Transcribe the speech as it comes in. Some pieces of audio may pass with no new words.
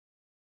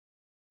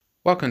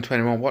Welcome to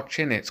anyone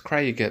watching, it's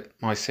Craig at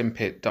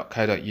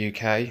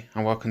mysimpit.co.uk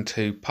and welcome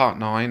to part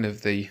 9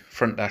 of the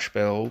front dash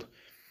build.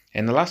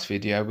 In the last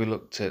video we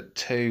looked at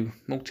two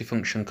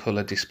multifunction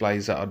colour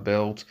displays that I'd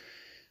built,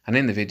 and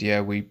in the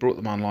video we brought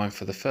them online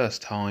for the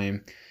first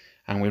time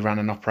and we ran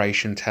an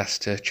operation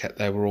test to check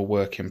they were all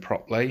working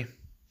properly.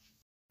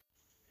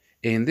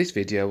 In this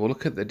video we'll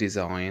look at the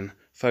design,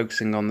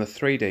 focusing on the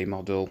 3D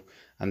model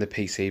and the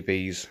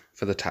PCBs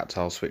for the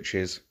tactile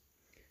switches.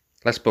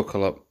 Let's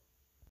buckle up.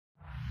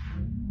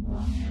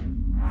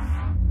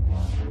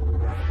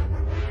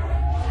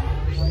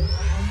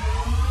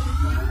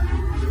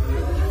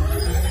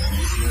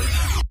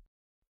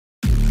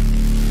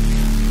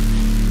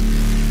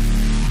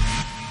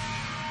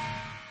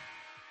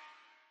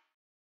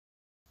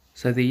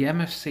 So the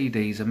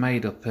MFCDs are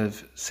made up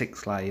of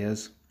 6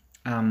 layers,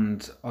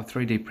 and I've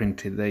 3D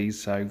printed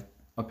these. So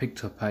I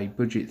picked up a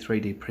budget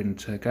 3D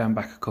printer going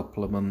back a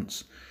couple of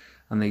months,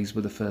 and these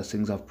were the first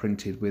things I've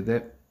printed with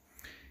it.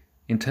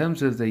 In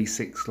terms of the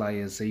 6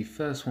 layers, the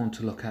first one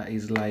to look at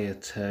is layer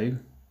 2,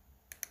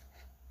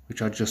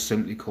 which I just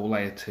simply call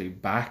layer 2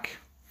 back.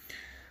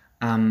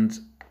 And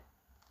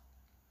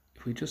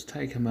if we just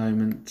take a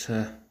moment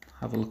to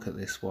have a look at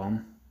this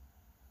one,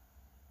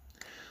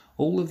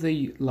 all of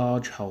the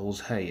large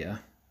holes here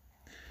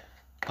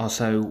are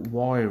so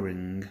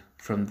wiring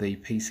from the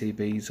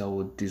PCBs I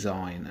would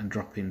design and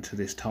drop into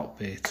this top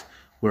bit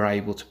were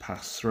able to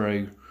pass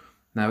through.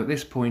 Now at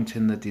this point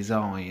in the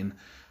design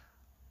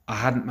I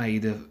hadn't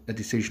made a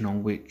decision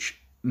on which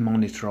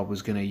monitor I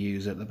was going to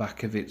use at the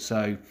back of it, so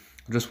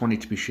I just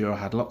wanted to be sure I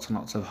had lots and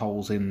lots of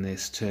holes in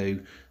this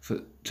to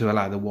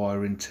allow the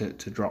wiring to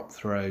drop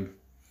through,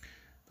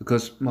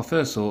 because my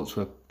first thoughts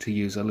were to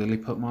use a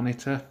Lilliput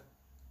monitor.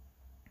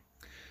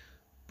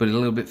 But a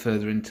little bit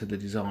further into the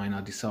design I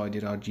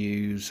decided I'd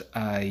use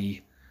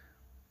a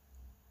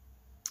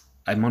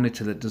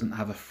monitor that doesn't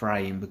have a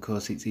frame,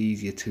 because it's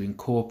easier to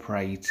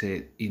incorporate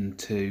it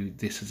into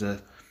this as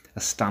a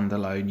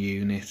standalone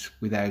unit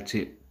without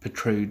it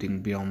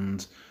protruding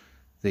beyond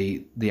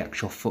the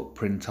actual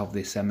footprint of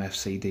this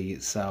MFCD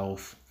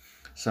itself.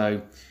 So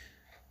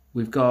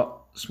we've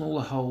got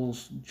smaller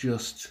holes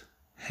just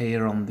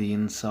here on the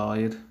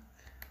inside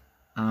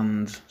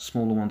and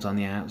smaller ones on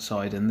the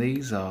outside, and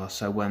these are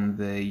so when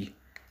the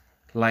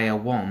layer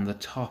 1, the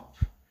top,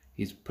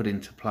 is put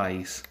into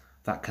place,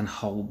 that can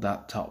hold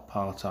that top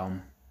part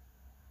on.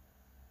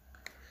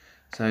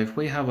 So if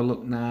we have a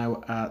look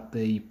now at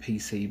the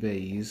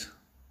PCBs,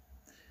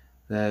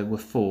 there were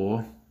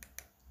 4: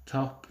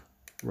 top,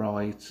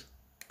 right,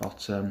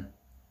 bottom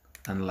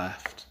and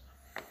left.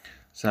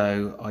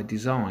 So I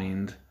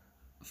designed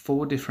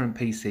 4 different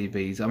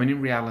PCBs. I mean, in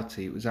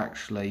reality it was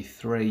actually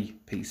 3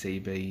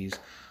 PCBs.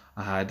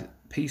 I had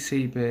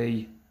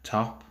PCB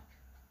top,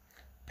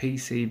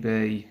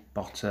 PCB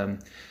bottom,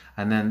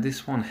 and then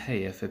this one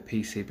here for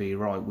PCB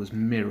right was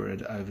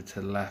mirrored over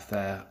to the left.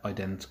 They're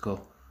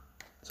identical.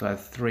 So I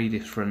have 3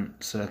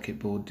 different circuit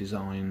board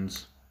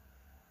designs,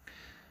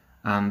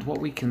 and what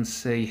we can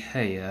see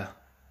here,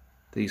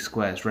 these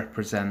squares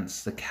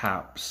represents the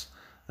caps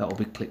that will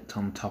be clicked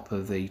on top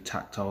of the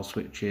tactile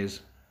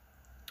switches,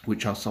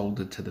 which are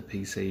soldered to the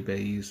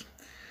PCBs.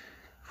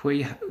 If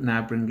we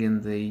now bring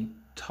in the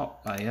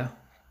top layer,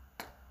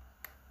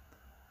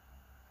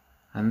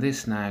 and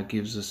this now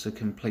gives us a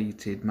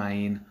completed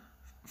main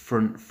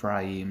front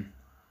frame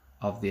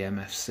of the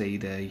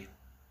MFCD.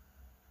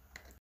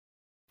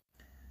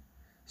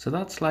 So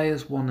that's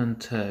layers 1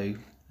 and 2.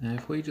 Now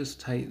if we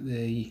just take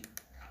the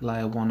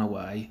layer 1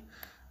 away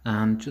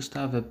and just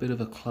have a bit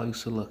of a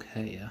closer look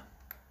here,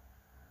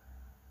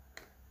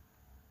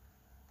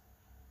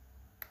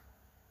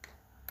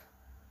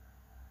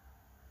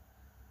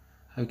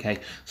 okay,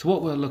 so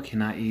what we're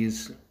looking at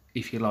is,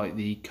 if you like,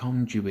 the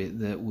conduit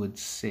that would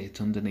sit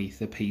underneath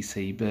the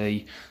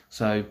PCB.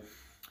 So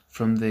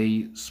from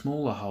the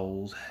smaller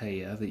holes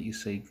here that you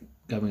see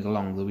going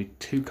along, there'll be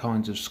 2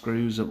 kinds of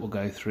screws that will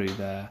go through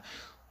there.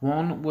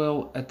 One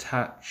will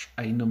attach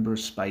a number of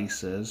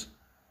spacers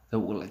that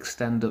will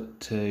extend up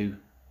to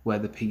where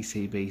the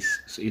PCB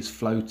is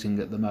floating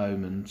at the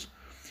moment,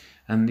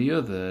 and the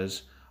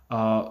others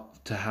are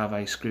to have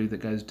a screw that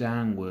goes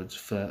downwards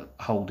for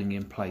holding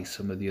in place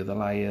some of the other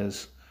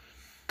layers.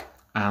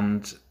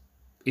 And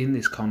in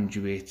this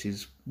conduit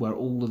is where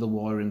all of the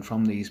wiring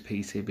from these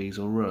PCBs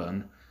will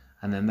run,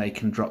 and then they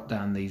can drop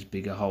down these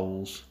bigger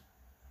holes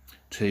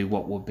to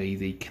what will be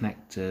the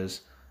connectors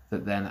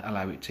that then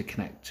allow it to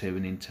connect to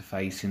and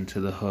interface into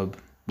the hub,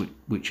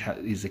 which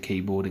is the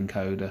keyboard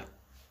encoder.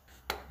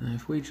 Now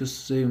if we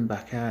just zoom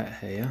back out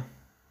here,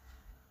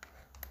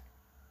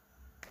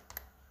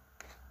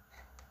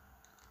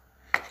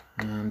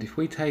 and if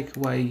we take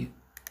away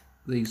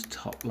these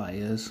top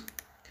layers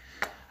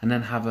and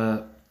then have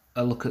a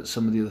look at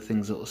some of the other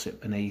things that will sit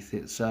beneath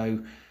it.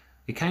 So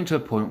it came to a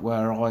point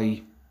where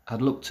I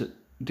had looked at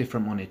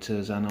different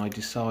monitors and I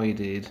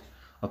decided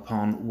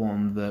upon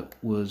one that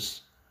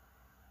was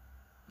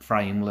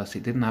frameless.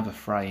 It didn't have a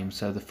frame,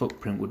 so the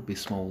footprint would be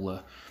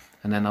smaller,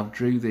 and then I've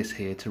drew this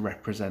here to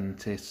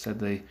represent it. So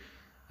the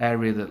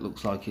area that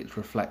looks like it's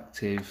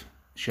reflective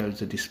shows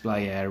the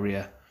display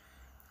area,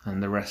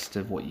 and the rest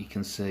of what you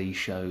can see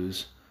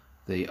shows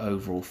the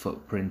overall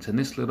footprint. And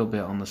this little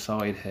bit on the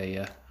side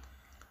here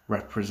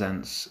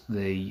represents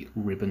the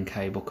ribbon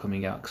cable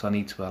coming out, because I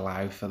need to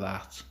allow for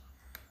that.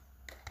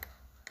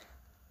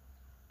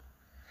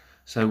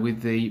 So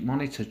with the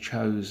monitor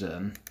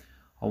chosen,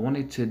 I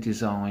wanted to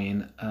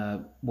design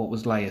what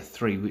was layer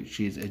 3, which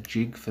is a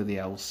jig for the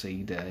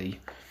LCD,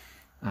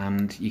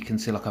 and you can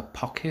see like a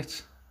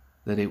pocket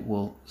that it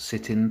will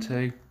sit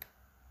into.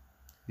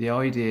 The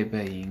idea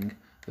being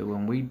that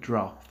when we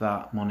drop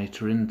that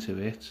monitor into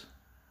it,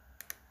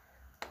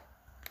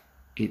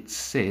 it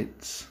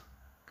sits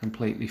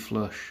completely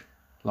flush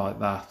like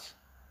that,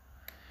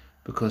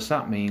 because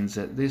that means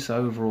that this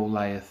overall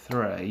layer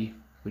 3,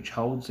 which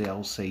holds the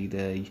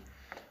LCD,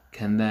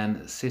 can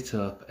then sit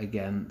up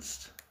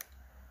against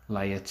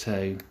layer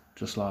 2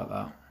 just like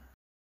that.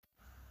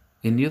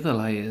 In the other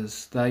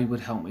layers, they would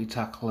help me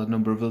tackle a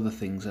number of other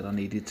things that I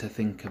needed to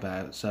think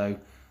about. So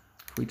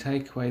if we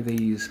take away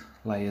these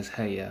layers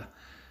here,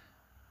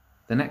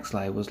 the next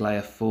layer was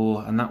layer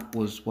 4, and that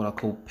was what I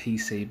call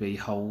PCB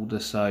holder.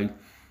 So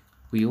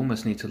we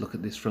almost need to look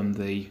at this from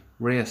the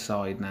rear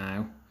side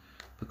now,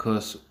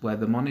 because where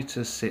the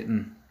monitor's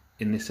sitting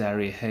in this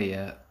area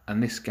here,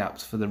 and this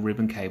gap's for the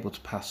ribbon cable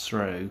to pass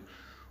through,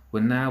 we're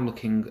now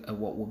looking at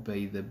what would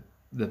be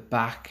the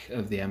back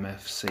of the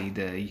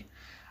MFCD,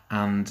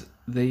 and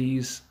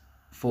these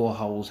 4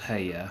 holes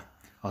here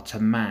are to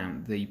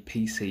mount the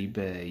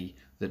PCB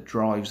that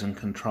drives and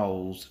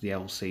controls the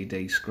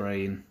LCD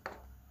screen.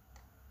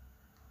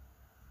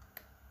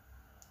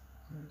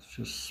 Let's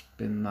just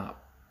spin that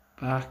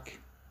back.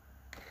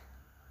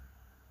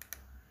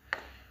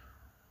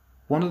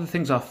 One of the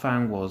things I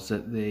found was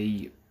that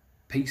the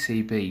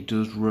PCB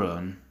does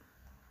run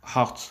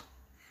hot.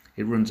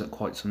 It runs at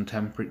quite some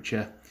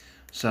temperature.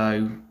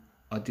 So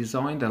I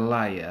designed a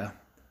layer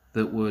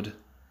that would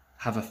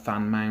have a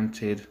fan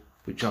mounted,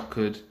 which I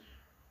could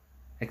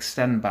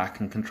extend back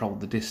and control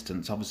the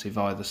distance, obviously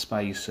via the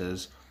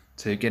spacers,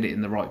 to get it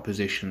in the right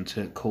position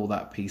to cool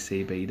that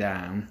PCB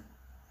down.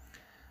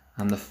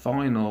 And the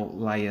final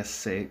layer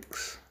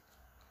 6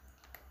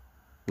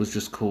 was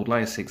just called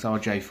layer 6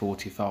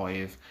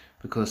 RJ45,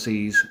 because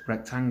these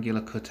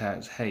rectangular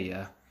cutouts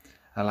here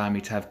allow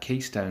me to have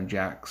keystone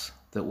jacks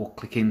that will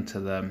click into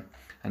them,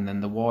 and then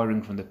the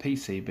wiring from the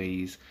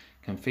PCBs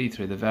can feed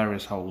through the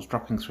various holes,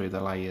 dropping through the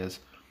layers,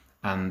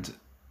 and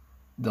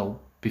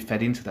they'll be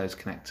fed into those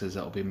connectors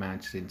that will be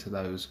mounted into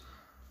those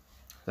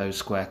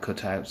square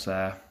cutouts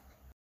there.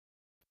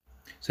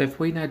 So if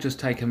we now just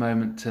take a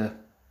moment to,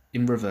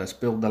 in reverse,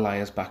 build the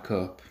layers back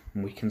up,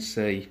 and we can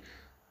see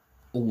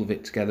all of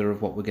it together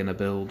of what we're going to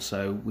build.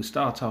 So we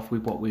start off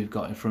with what we've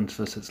got in front of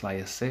us. It's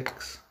layer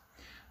 6,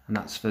 and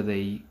that's for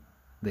the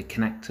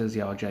connectors, the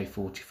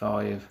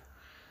RJ45.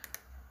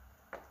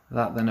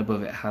 That then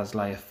above it has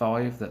layer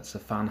 5, that's a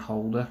fan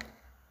holder.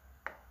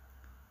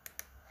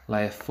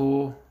 Layer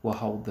 4 will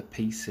hold the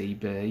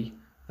PCB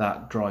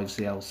that drives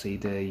the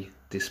LCD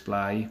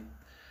display.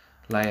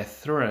 Layer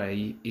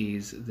 3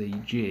 is the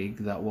jig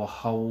that will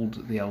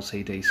hold the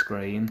LCD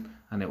screen,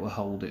 and it will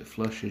hold it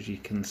flush, as you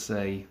can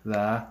see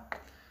there.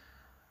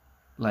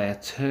 Layer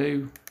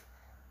 2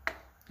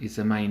 is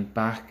the main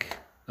back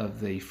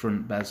of the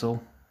front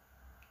bezel.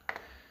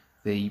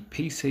 The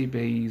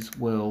PCBs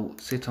will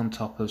sit on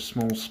top of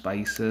small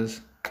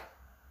spacers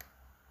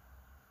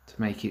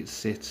to make it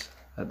sit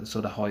at the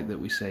sort of height that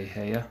we see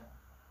here,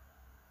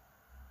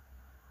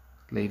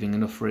 leaving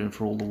enough room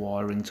for all the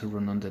wiring to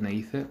run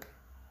underneath it.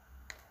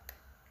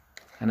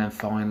 And then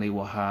finally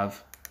we'll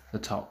have the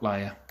top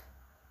layer.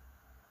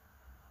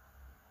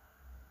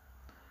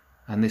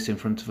 And this in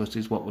front of us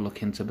is what we're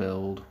looking to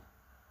build.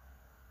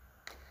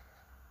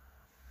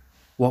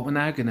 What we're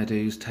now going to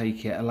do is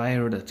take it a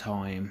layer at a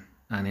time,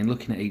 and in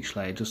looking at each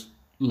layer, just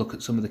look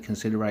at some of the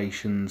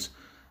considerations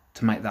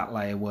to make that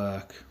layer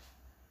work.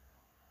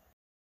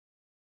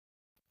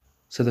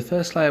 So the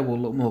first layer we'll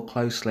look more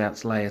closely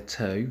at layer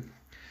 2,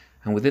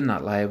 and within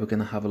that layer we're going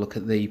to have a look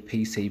at the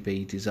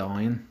PCB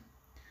design.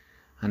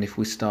 And if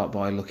we start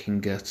by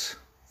looking at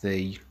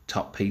the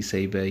top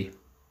PCB,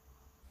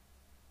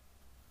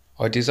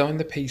 I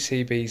designed the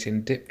PCBs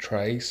in dip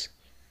trace,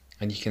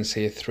 and you can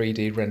see a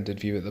 3D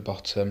rendered view at the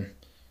bottom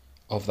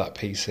of that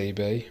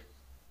PCB.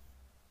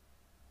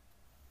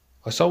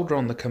 I solder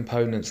on the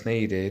components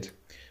needed.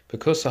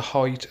 Because the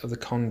height of the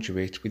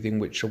conduit within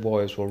which the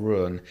wires will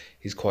run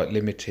is quite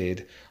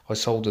limited, I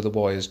solder the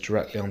wires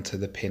directly onto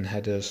the pin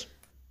headers.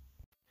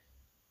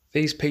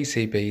 These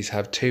PCBs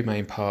have 2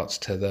 main parts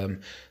to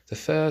them. The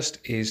first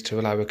is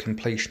to allow a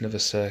completion of a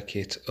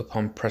circuit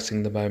upon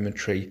pressing the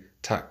momentary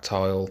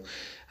tactile,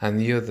 and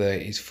the other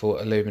is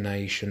for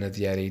illumination of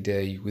the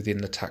LED within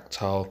the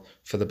tactile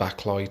for the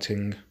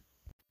backlighting.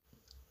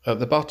 At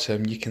the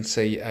bottom you can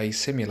see a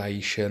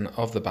simulation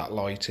of the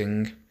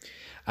backlighting,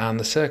 and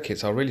the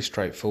circuits are really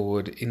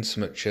straightforward in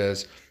so much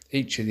as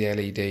each of the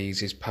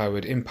LEDs is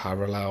powered in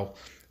parallel,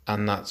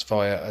 and that's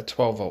via a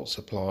 12 volt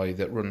supply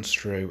that runs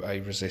through a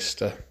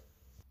resistor.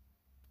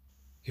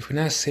 If we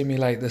now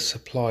simulate the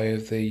supply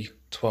of the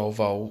 12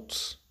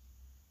 volts,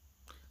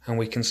 and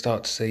we can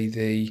start to see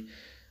the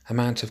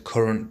amount of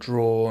current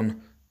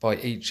drawn by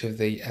each of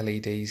the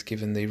LEDs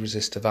given the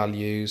resistor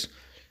values,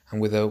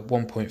 and with a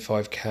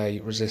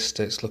 1.5k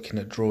resistor it's looking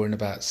at drawing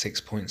about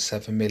 6.7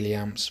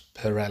 milliamps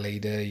per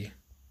LED.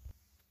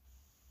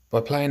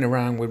 By playing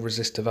around with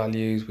resistor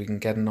values we can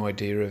get an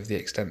idea of the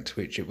extent to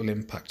which it will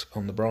impact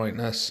upon the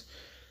brightness.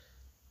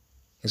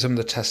 In some of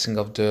the testing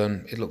I've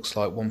done it looks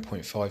like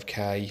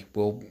 1.5k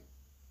will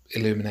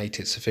illuminate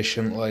it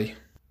sufficiently.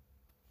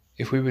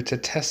 If we were to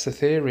test the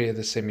theory of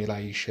the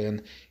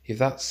simulation, if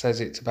that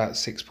says it's about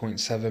 6.7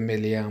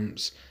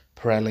 milliamps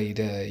per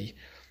LED,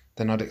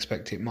 then I'd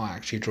expect it might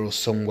actually draw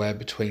somewhere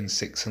between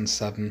 6 and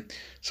 7.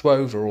 So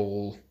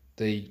overall,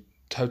 the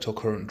total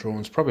current drawn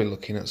is probably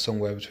looking at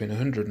somewhere between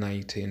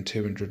 180 and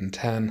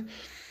 210.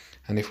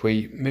 And if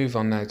we move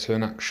on now to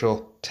an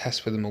actual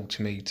test with the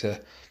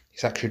multimeter,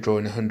 it's actually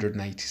drawing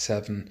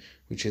 187,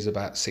 which is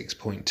about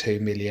 6.2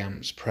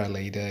 milliamps per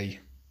LED.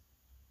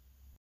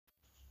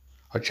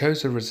 I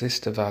chose a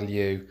resistor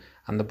value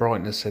and the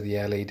brightness of the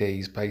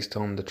LEDs based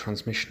on the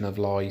transmission of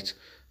light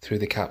through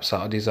the caps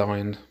that I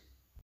designed.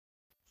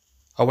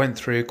 I went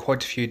through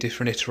quite a few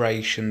different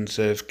iterations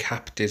of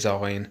cap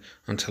design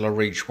until I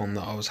reached one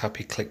that I was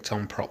happy clicked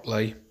on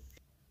properly.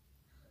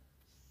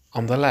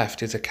 On the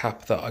left is a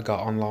cap that I got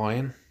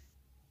online.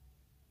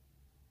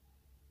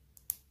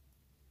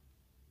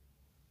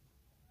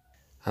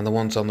 And the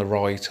ones on the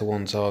right are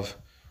ones I've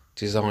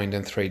designed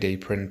and 3D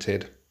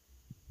printed.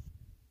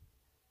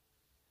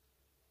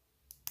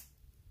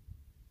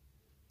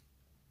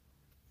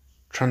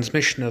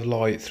 Transmission of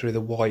light through the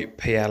white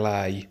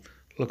PLA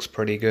looks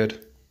pretty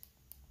good.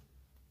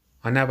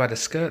 I now add a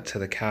skirt to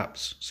the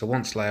caps, so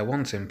once layer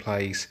 1's in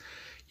place,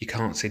 you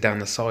can't see down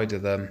the side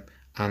of them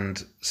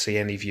and see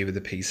any view of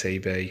the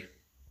PCB.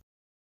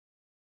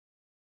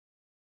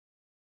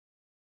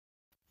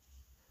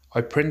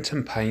 I print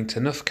and paint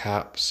enough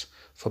caps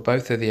for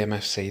both of the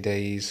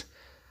MFCDs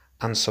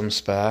and some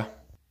spare.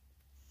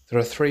 There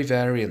are 3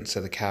 variants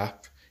of the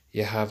cap.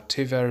 You have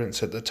 2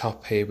 variants at the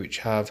top here which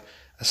have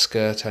a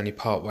skirt only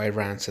part way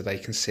around so they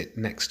can sit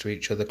next to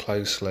each other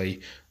closely,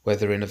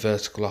 whether in a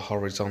vertical or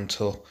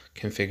horizontal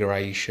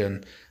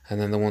configuration, and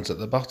then the ones at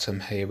the bottom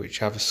here which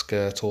have a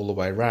skirt all the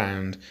way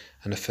around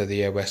and are for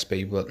the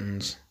USB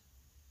buttons.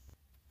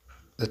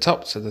 The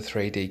tops of the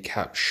 3D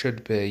caps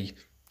should be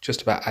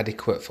just about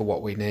adequate for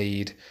what we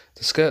need.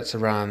 The skirts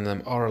around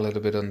them are a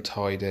little bit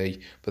untidy,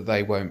 but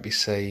they won't be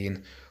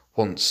seen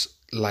once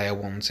layer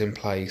 1's in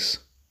place.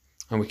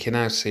 And we can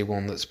now see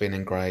one that's been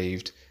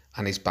engraved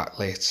and is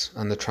backlit,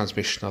 and the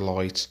transmission of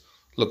light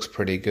looks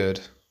pretty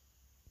good.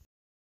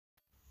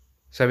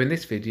 So in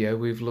this video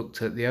we've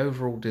looked at the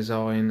overall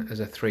design as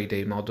a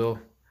 3D model,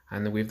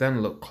 and then we've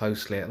then looked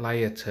closely at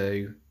layer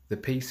 2, the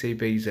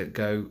PCBs that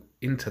go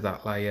into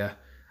that layer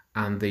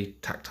and the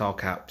tactile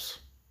caps.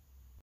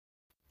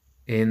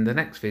 In the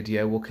next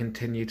video we'll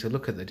continue to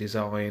look at the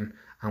design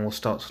and we'll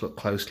start to look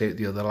closely at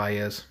the other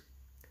layers.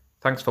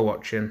 Thanks for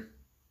watching.